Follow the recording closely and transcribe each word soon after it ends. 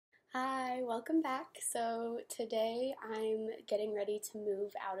Hi, welcome back. So today I'm getting ready to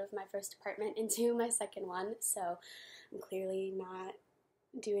move out of my first apartment into my second one, so I'm clearly not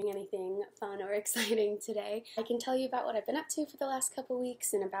doing anything fun or exciting today. I can tell you about what I've been up to for the last couple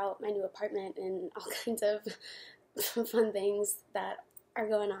weeks and about my new apartment and all kinds of fun things that are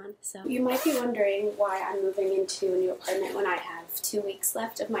going on. So you might be wondering why I'm moving into a new apartment when I have 2 weeks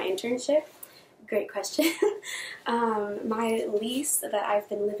left of my internship. Great question. My lease that I've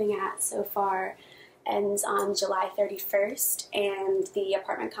been living at so far ends on July 31st, and the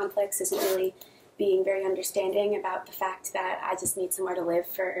apartment complex isn't really being very understanding about the fact that I just need somewhere to live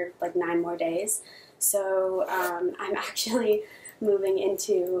for like 9 more days. So I'm actually moving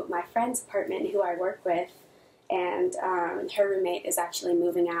into my friend's apartment who I work with, and her roommate is actually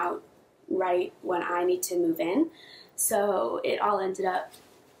moving out right when I need to move in. So it all ended up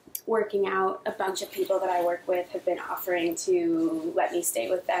working out. A bunch of people that I work with have been offering to let me stay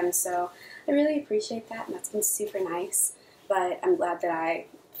with them, so I really appreciate that, and that's been super nice. But I'm glad that I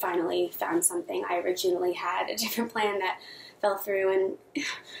finally found something. I originally had a different plan that fell through, and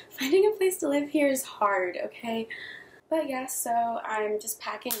finding a place to live here is hard, okay? But yeah, so I'm just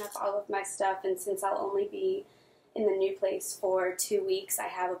packing up all of my stuff, and since I'll only be in the new place for 2 weeks, I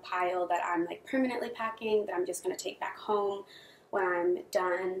have a pile that I'm like permanently packing that I'm just going to take back home when I'm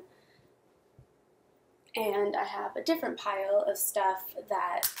done. And I have a different pile of stuff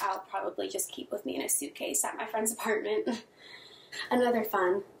that I'll probably just keep with me in a suitcase at my friend's apartment. Another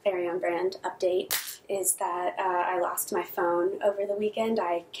fun, very on-brand update is that I lost my phone over the weekend.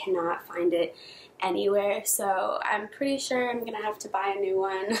 I cannot find it anywhere, so I'm pretty sure I'm going to have to buy a new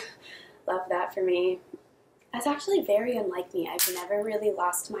one. Love that for me. That's actually very unlike me. I've never really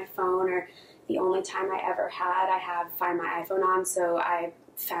lost my phone, or the only time I ever had, I have Find My iPhone on, so I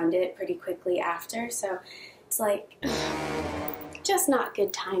found it pretty quickly after, so it's like just not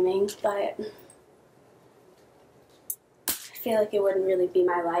good timing, but I feel like it wouldn't really be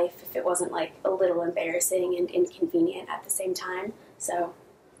my life if it wasn't like a little embarrassing and inconvenient at the same time, so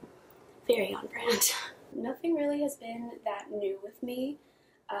very on brand. Nothing really has been that new with me.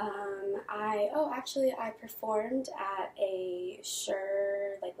 I performed at a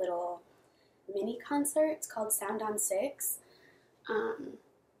Shure like little mini concert. It's called Sound on 6.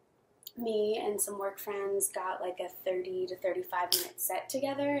 Me and some work friends got like a 30 to 35 minute set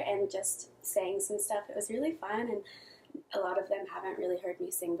together and just sang some stuff. It was really fun, and a lot of them haven't really heard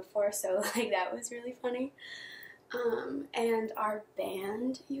me sing before, so like that was really funny. And our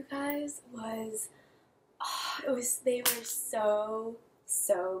band, you guys, they were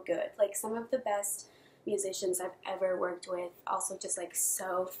so good. Like some of the best musicians I've ever worked with, also just like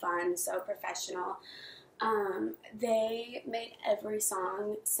so fun, so professional. They made every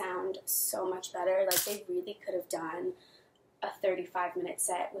song sound so much better. Like they really could have done a 35-minute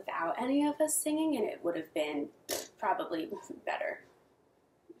set without any of us singing, and it would have been probably better.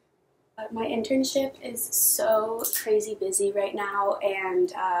 My internship is so crazy busy right now,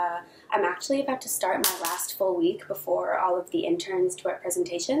 and I'm actually about to start my last full week before all of the interns do our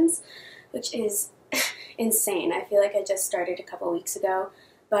presentations, which is insane. I feel like I just started a couple weeks ago.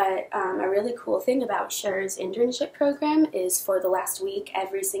 But a really cool thing about Shure's internship program is for the last week,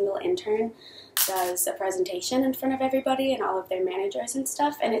 every single intern does a presentation in front of everybody and all of their managers and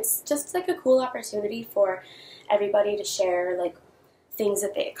stuff, and it's just like a cool opportunity for everybody to share like things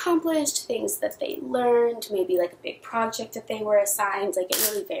that they accomplished, things that they learned, maybe like a big project that they were assigned. Like it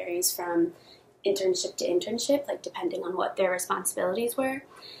really varies from internship to internship, like depending on what their responsibilities were.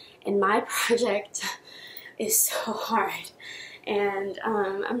 And my project is so hard. And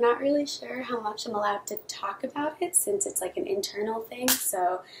I'm not really sure how much I'm allowed to talk about it since it's like an internal thing,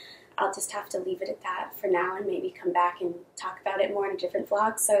 so I'll just have to leave it at that for now and maybe come back and talk about it more in a different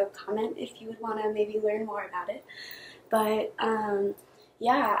vlog, so comment if you would want to maybe learn more about it. But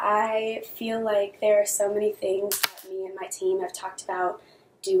yeah, I feel like there are so many things that me and my team have talked about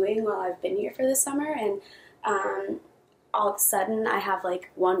doing while I've been here for the summer, and all of a sudden I have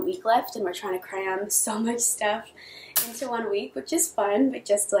like 1 week left and we're trying to cram so much stuff into 1 week, which is fun, but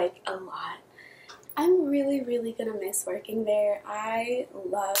just like a lot. I'm really gonna miss working there. I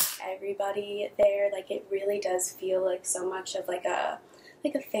love everybody there. Like it really does feel like so much of like a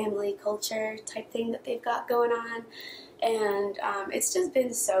family culture type thing that they've got going on, and it's just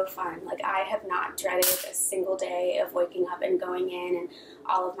been so fun. Like I have not dreaded a single day of waking up and going in, and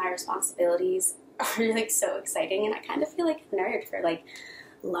all of my responsibilities are like so exciting, and I kind of feel like a nerd for like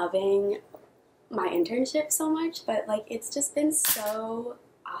loving my internship so much, but like it's just been so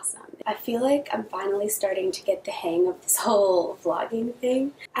Awesome. I feel like I'm finally starting to get the hang of this whole vlogging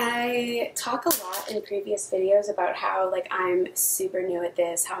thing. I talk a lot in previous videos about how like I'm super new at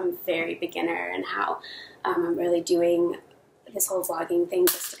this, how I'm very beginner, and how I'm really doing this whole vlogging thing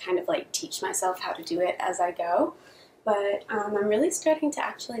just to kind of like teach myself how to do it as I go. But I'm really starting to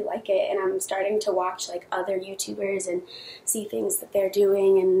actually like it, and I'm starting to watch like other YouTubers and see things that they're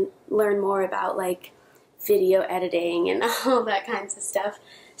doing and learn more about like video editing and all that kinds of stuff.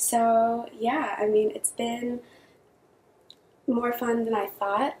 So yeah, I mean, it's been more fun than I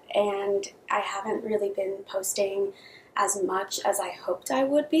thought, and I haven't really been posting as much as I hoped I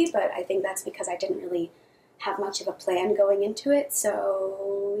would be, but I think that's because I didn't really have much of a plan going into it.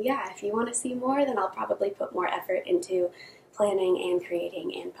 So yeah, if you want to see more, then I'll probably put more effort into planning and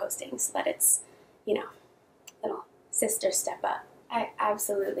creating and posting so that it's, you know, little sister step up. I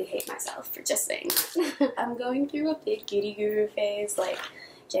absolutely hate myself for just saying that. I'm going through a big beauty guru phase, like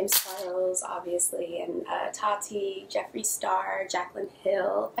James Charles, obviously, and Tati, Jeffree Star, Jaclyn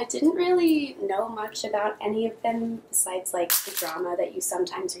Hill. I didn't really know much about any of them besides like the drama that you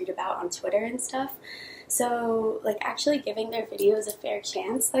sometimes read about on Twitter and stuff. So like actually giving their videos a fair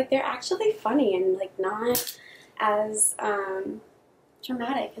chance, like they're actually funny and like not as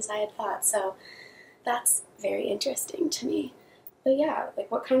dramatic as I had thought. So that's very interesting to me. But yeah,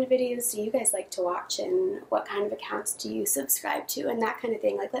 like what kind of videos do you guys like to watch, and what kind of accounts do you subscribe to, and that kind of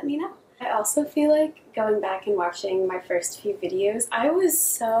thing, like let me know. I also feel like going back and watching my first few videos, I was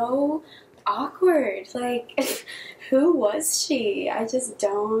so awkward. Like, who was she? I just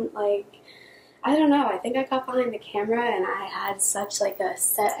don't like, I don't know, I think I got behind the camera and I had such like a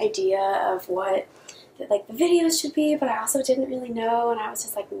set idea of what like the videos should be, but I also didn't really know, and I was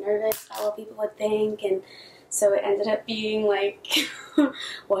just like nervous about what people would think, and so it ended up being like,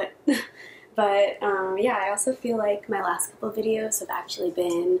 what? But yeah, I also feel like my last couple of videos have actually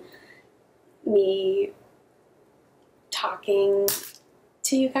been me talking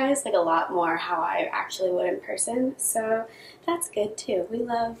to you guys like a lot more how I actually would in person. So that's good too. We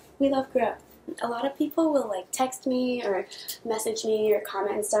love growth. A lot of people will like text me or message me or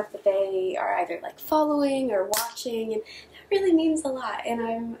comment and stuff that they are either like following or watching, and that really means a lot, and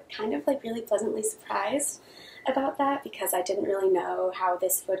I'm kind of like really pleasantly surprised about that because I didn't really know how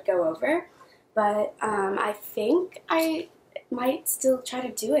this would go over. But I think I might still try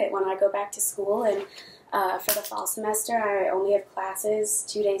to do it when I go back to school, and for the fall semester I only have classes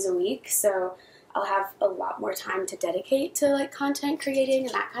 2 days a week, so I'll have a lot more time to dedicate to like content creating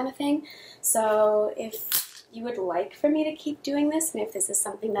and that kind of thing. So if you would like for me to keep doing this, and if this is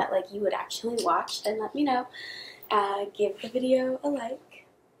something that like you would actually watch, then let me know. Give the video a like.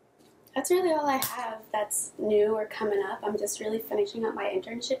 That's really all I have that's new or coming up. I'm just really finishing up my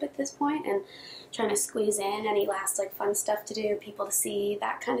internship at this point and trying to squeeze in any last like fun stuff to do, people to see,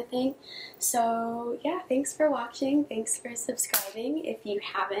 that kind of thing. So yeah, thanks for watching. Thanks for subscribing. If you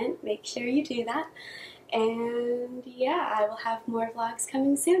haven't, make sure you do that. And yeah, I will have more vlogs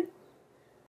coming soon.